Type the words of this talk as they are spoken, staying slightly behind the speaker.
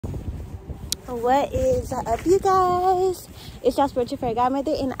What is up, you guys? It's your spiritual fairy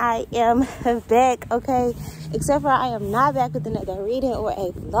godmother, and I am back, okay? Except for I am not back with another reading or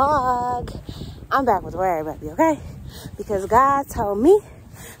a vlog. I'm back with word, baby, okay? Because God told me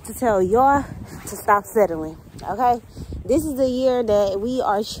to tell y'all to stop settling, okay? This is the year that we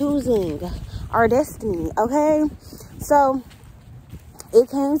are choosing our destiny, okay? So it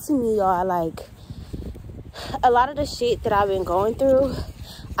came to me, y'all, like a lot of the shit that I've been going through,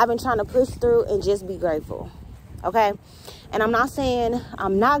 I've been trying to push through and just be grateful, okay? And I'm not saying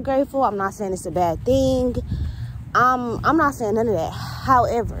I'm not grateful. I'm not saying it's a bad thing. I'm not saying none of that.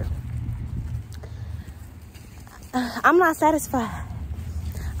 However, I'm not satisfied.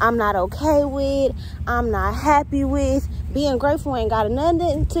 I'm not okay with, I'm not happy with. Being grateful ain't got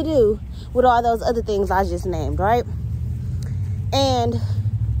nothing to do with all those other things I just named, right? And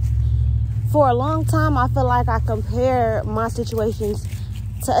for a long time, I feel like I compare my situations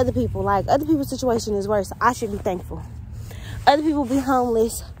to other people. Like, other people's situation is worse. I should be thankful. Other people be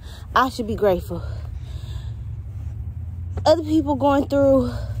homeless. I should be grateful. Other people going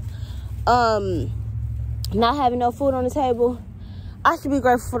through not having no food on the table. I should be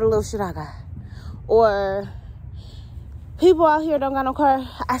grateful for the little shit I got. Or people out here don't got no car.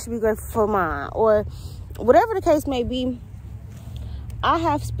 I should be grateful for mine. Or whatever the case may be. I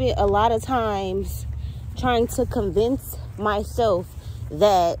have spent a lot of times trying to convince myself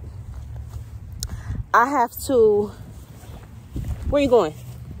that I have to... Where you going?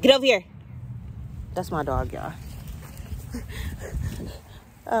 Get over here. That's my dog, y'all.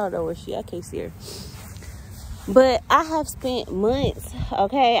 I don't know where I can't see her. But I have spent months,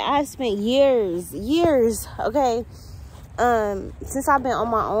 okay? I have spent years, okay? Since I've been on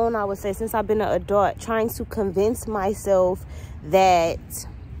my own, I would say, since I've been an adult, trying to convince myself that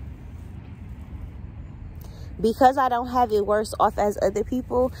because I don't have it worse off as other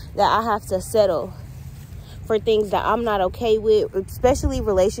people, that I have to settle for things that I'm not okay with, especially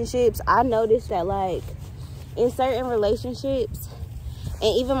relationships. I noticed that, like, in certain relationships,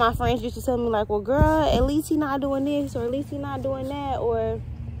 and even my friends used to tell me, like, well, girl, at least he not doing this, or at least he not doing that, or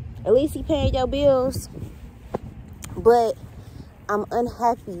at least he paying your bills. But I'm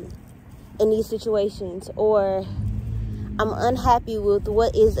unhappy in these situations, or I'm unhappy with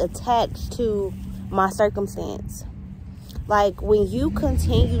what is attached to my circumstance. Like, when you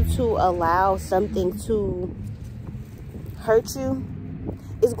continue to allow something to hurt you,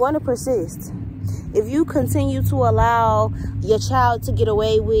 it's going to persist. If you continue to allow your child to get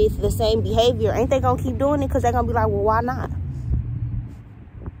away with the same behavior, ain't they gonna keep doing it? Because they're gonna be like, well, why not?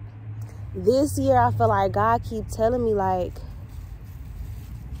 This year, I feel like God keeps telling me, like,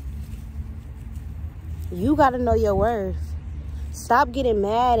 you gotta know your worth. Stop getting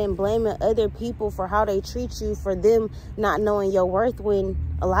mad and blaming other people for how they treat you, for them not knowing your worth, when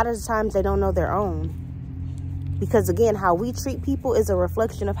a lot of the times they don't know their own. Because, again, how we treat people is a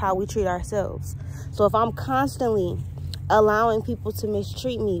reflection of how we treat ourselves. So if I'm constantly allowing people to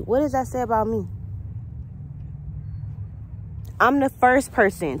mistreat me, what does that say about me? I'm the first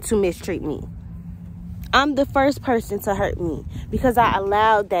person to mistreat me. I'm the first person to hurt me because I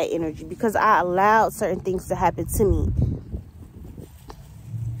allowed that energy, because I allowed certain things to happen to me.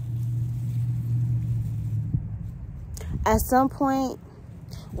 At some point,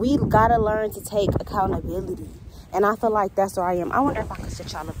 we've got to learn to take accountability. And I feel like that's where I am. I wonder if I could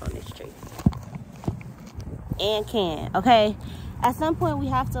sit y'all up on this tree. And can, okay? At some point, we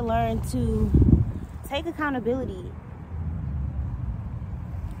have to learn to take accountability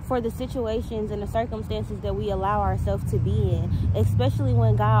for the situations and the circumstances that we allow ourselves to be in. Especially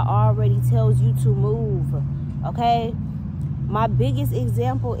when God already tells you to move, okay? My biggest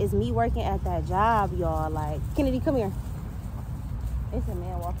example is me working at that job, y'all. Like, Kennedy, come here. It's a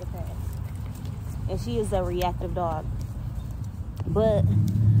man walking past. And she is a reactive dog. But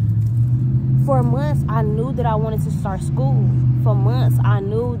for months, I knew that I wanted to start school. For months, I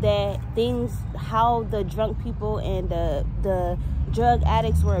knew that things, how the drunk people and the drug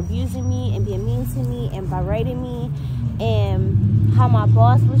addicts were abusing me and being mean to me and berating me, and how my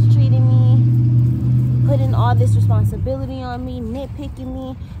boss was treating me, putting all this responsibility on me, nitpicking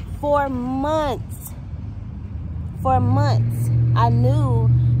me. For months, I knew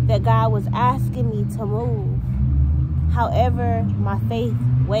that God was asking me to move. However, my faith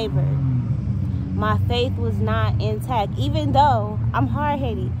wavered. My faith was not intact, even though I'm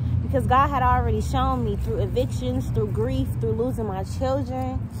hard-headed, because God had already shown me through evictions, through grief, through losing my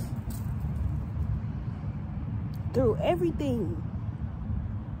children, through everything,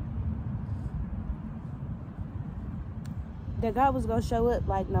 that God was going to show up,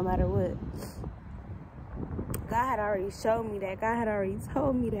 like, no matter what. God had already showed me that. God had already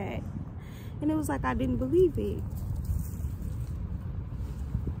told me that. And it was like I didn't believe it.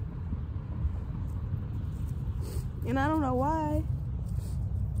 And I don't know why.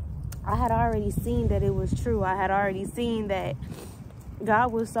 I had already seen that it was true. I had already seen that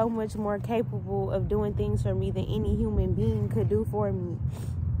God was so much more capable of doing things for me than any human being could do for me.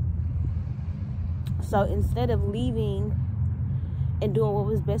 So instead of leaving and doing what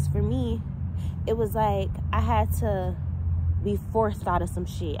was best for me, it was like I had to be forced out of some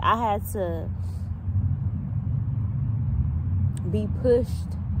shit. I had to be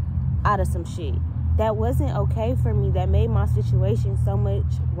pushed out of some shit that wasn't okay for me, that made my situation so much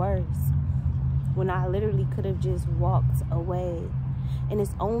worse, when I literally could have just walked away. And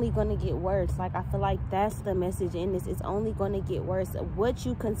it's only going to get worse. Like, I feel like that's the message in this. It's only going to get worse. What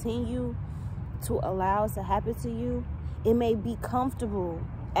you continue to allow to happen to you, it may be comfortable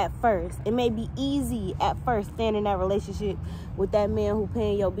at first. It may be easy at first, staying in that relationship with that man who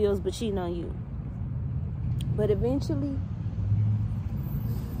paying your bills but cheating on you. But eventually,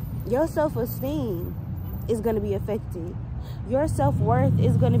 your self-esteem is going to be affected. Your self-worth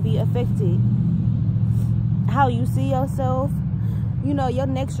is going to be affected. How you see yourself, you know, your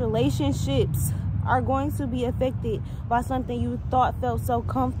next relationships are going to be affected by something you thought felt so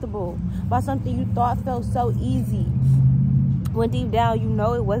comfortable, by something you thought felt so easy, when deep down you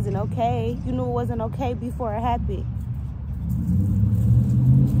know it wasn't okay. You knew it wasn't okay before it happened.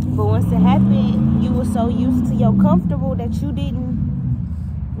 But once it happened, you were so used to your comfortable that you didn't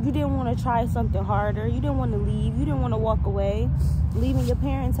want to try something harder. You didn't want to leave. You didn't want to walk away, leaving your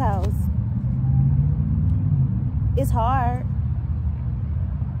parents' house. It's hard.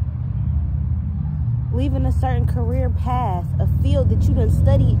 Leaving a certain career path, a field that you done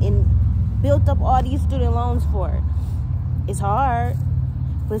studied and built up all these student loans for. It's hard.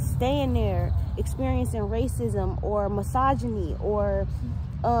 But staying there, experiencing racism or misogyny or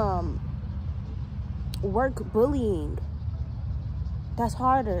work bullying, that's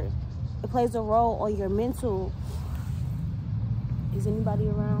harder. It plays a role on your mental. Is anybody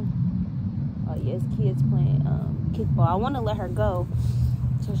around? Oh, yes, kids playing kickball. I want to let her go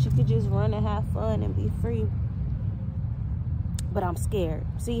so she could just run and have fun and be free. But I'm scared.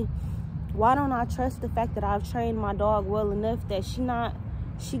 See, why don't I trust the fact that I've trained my dog well enough that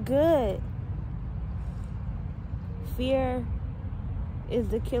she good? Fear is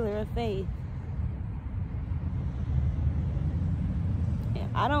the killer of faith.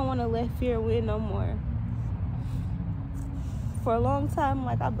 And I don't want to let fear win no more. For a long time,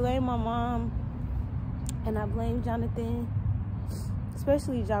 like, I blame my mom and I blame Jonathan,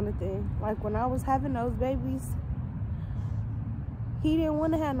 especially Jonathan. Like, when I was having those babies, he didn't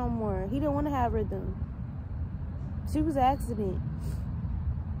want to have no more. He didn't want to have Rhythm. She was an accident.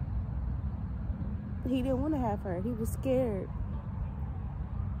 He didn't want to have her. He was scared.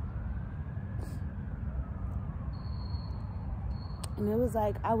 And it was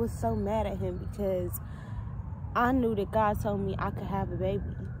like, I was so mad at him because I knew that God told me I could have a baby.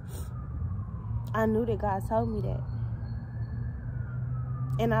 I knew that God told me that.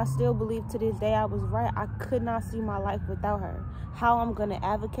 And I still believe to this day I was right. I could not see my life without her. How I'm going to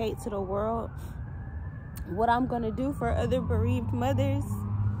advocate to the world, what I'm going to do for other bereaved mothers,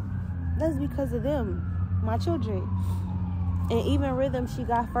 that's because of them, my children. And even Rhythm, she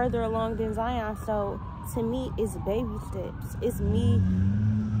got further along than Zion. So to me, it's baby steps. It's me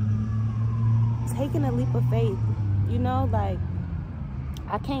taking a leap of faith. You know, like,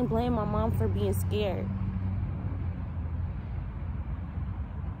 I can't blame my mom for being scared.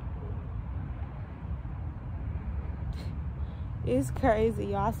 It's crazy,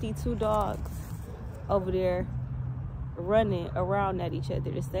 y'all. I see two dogs over there running around at each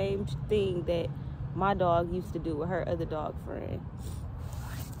other. The same thing that my dog used to do with her other dog friend.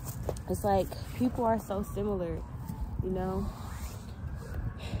 It's like, people are so similar, you know?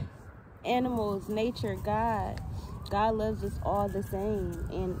 Animals, nature, God loves us all the same.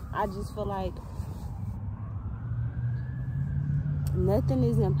 And I just feel like nothing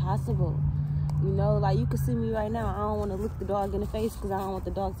is impossible. You know, like, you can see me right now. I don't want to look the dog in the face because I don't want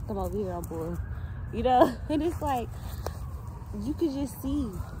the dog to come over here on board. You know? And it's like, you could just see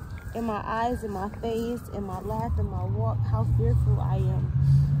in my eyes, in my face, in my laugh, in my walk, how fearful I am.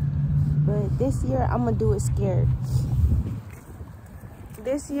 But this year, I'm going to do it scared.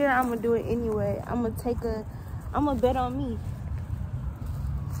 This year, I'm going to do it anyway. I'm going to bet on me.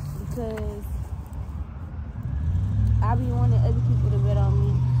 Because I be wanting other people to bet on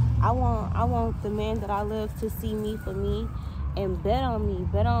me. I want the man that I love to see me for me and bet on me.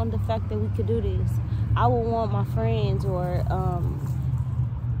 Bet on the fact that we could do this. I would want my friends or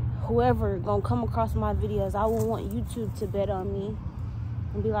whoever gonna come across my videos, I would want YouTube to bet on me.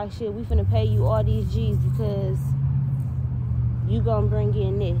 and be like, shit, we finna pay you all these G's because you gonna bring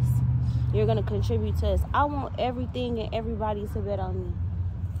in this. You're gonna contribute to us. I want everything and everybody to bet on me.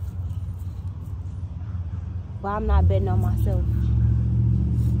 But I'm not betting on myself.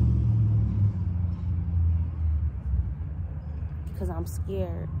 Because I'm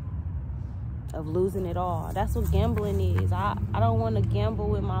scared of losing it all. That's what gambling is. I don't want to gamble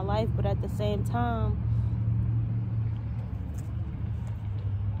with my life, but at the same time,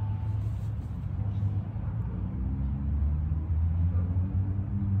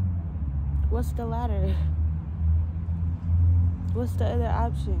 what's the latter? What's the other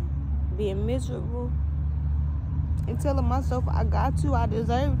option? Being miserable and telling myself I got to, I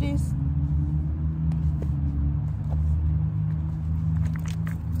deserve this.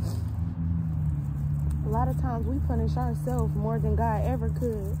 A lot of times we punish ourselves more than God ever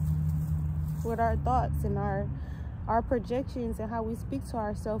could with our thoughts and our projections and how we speak to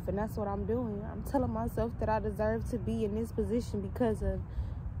ourselves, and that's what I'm doing. I'm telling myself that I deserve to be in this position because of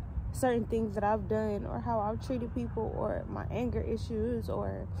certain things that I've done, or how I've treated people, or my anger issues,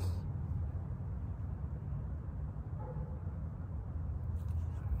 or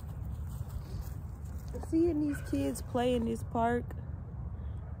seeing these kids play in this park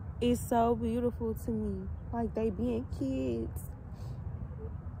is so beautiful to me. Like, they being kids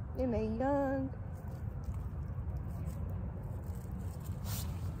and they young.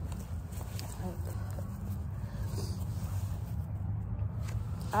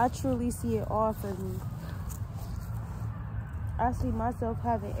 I truly see it all for me. I see myself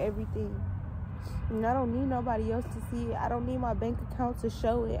having everything. And I don't need nobody else to see it. I don't need my bank account to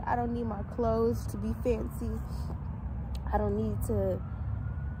show it. I don't need my clothes to be fancy. I don't need to...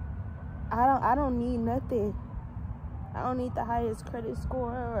 I don't need nothing. I don't need the highest credit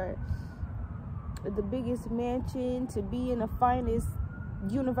score or the biggest mansion to be in the finest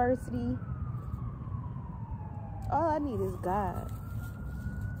university. All I need is God.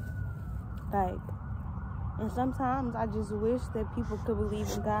 Like, and sometimes I just wish that people could believe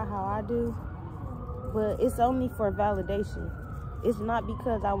in God how I do, but it's only for validation. It's not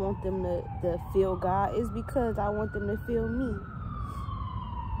because I want them to feel God. It's because I want them to feel me.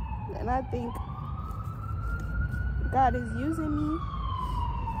 And I think God is using me.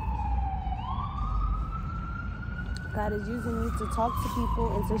 God is using me to talk to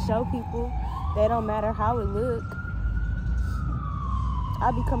people and to show people that it don't matter how it look.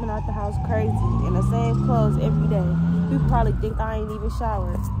 I be coming out the house crazy in the same clothes every day. People probably think I ain't even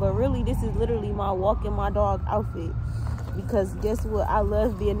showered, but really this is literally my walking my dog outfit. Because guess what? I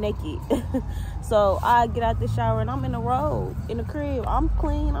love being naked. So I get out the shower and I'm in a robe, in the crib. I'm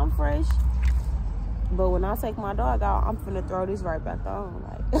clean, I'm fresh. But when I take my dog out, I'm finna throw this right back on.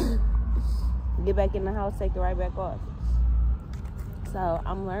 Like, get back in the house, take it right back off. So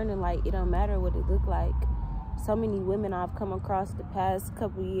I'm learning, like, it don't matter what it look like. So many women I've come across the past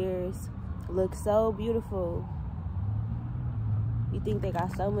couple years look so beautiful. You think they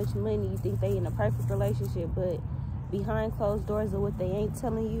got so much money, you think they in a perfect relationship, but behind closed doors of what they ain't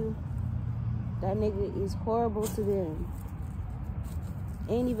telling you, that nigga is horrible to them.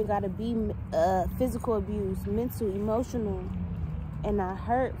 Ain't even gotta be physical abuse, mental, emotional. And I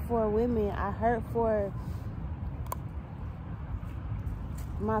hurt for women. I hurt for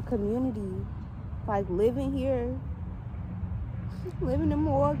my community. Like, living here, living in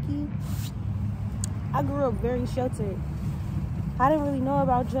Milwaukee, I grew up very sheltered. I didn't really know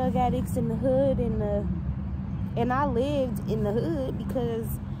about drug addicts in the hood, and I lived in the hood because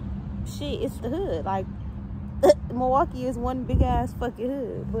shit, it's the hood. Like, Milwaukee is one big ass fucking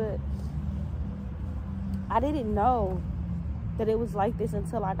hood, but I didn't know that it was like this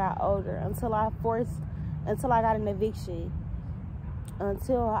until I got older, until I got an eviction,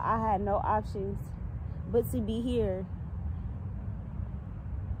 until I had no options but to be here.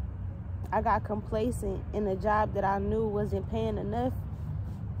 I got complacent in a job that I knew wasn't paying enough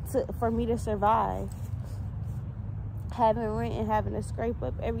for me to survive. Having rent and having to scrape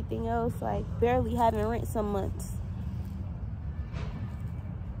up everything else, like barely having rent some months.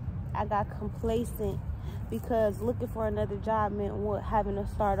 I got complacent because looking for another job meant what? Having to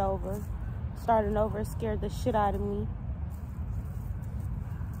start over. Starting over scared the shit out of me.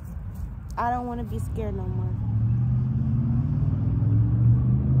 I don't want to be scared no more.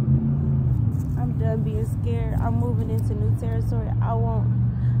 I'm done being scared. I'm moving into new territory. I want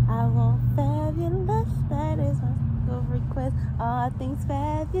fabulous. That is my request. All things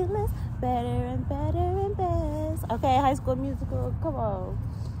fabulous, better and better and best. Okay, High School Musical, come on.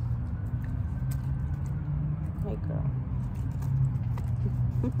 Hey, girl.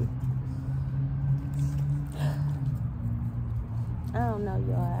 I don't know,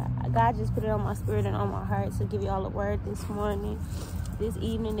 y'all. God just put it on my spirit and on my heart to give y'all a word this morning, this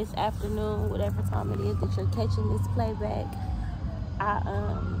evening, this afternoon, whatever time it is that you're catching this playback. I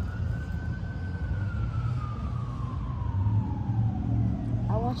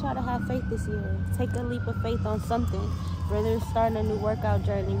want y'all to have faith this year. Take a leap of faith on something. Whether it's starting a new workout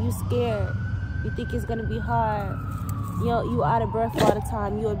journey, you scared, you think it's gonna be hard, you out of breath all the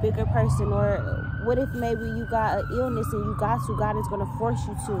time, you a bigger person, or what if maybe you got an illness and you got to, God is gonna force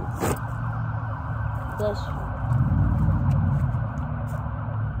you to. Bless you.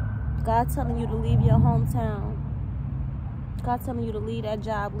 God telling you to leave your hometown. God telling you to leave that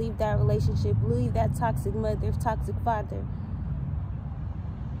job, leave that relationship, leave that toxic mother, toxic father.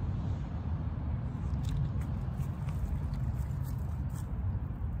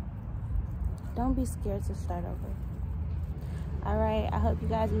 Don't be scared to start over. Alright, I hope you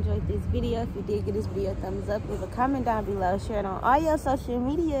guys enjoyed this video. If you did, give this video a thumbs up, leave a comment down below, share it on all your social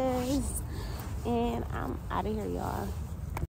medias, and I'm out of here, y'all.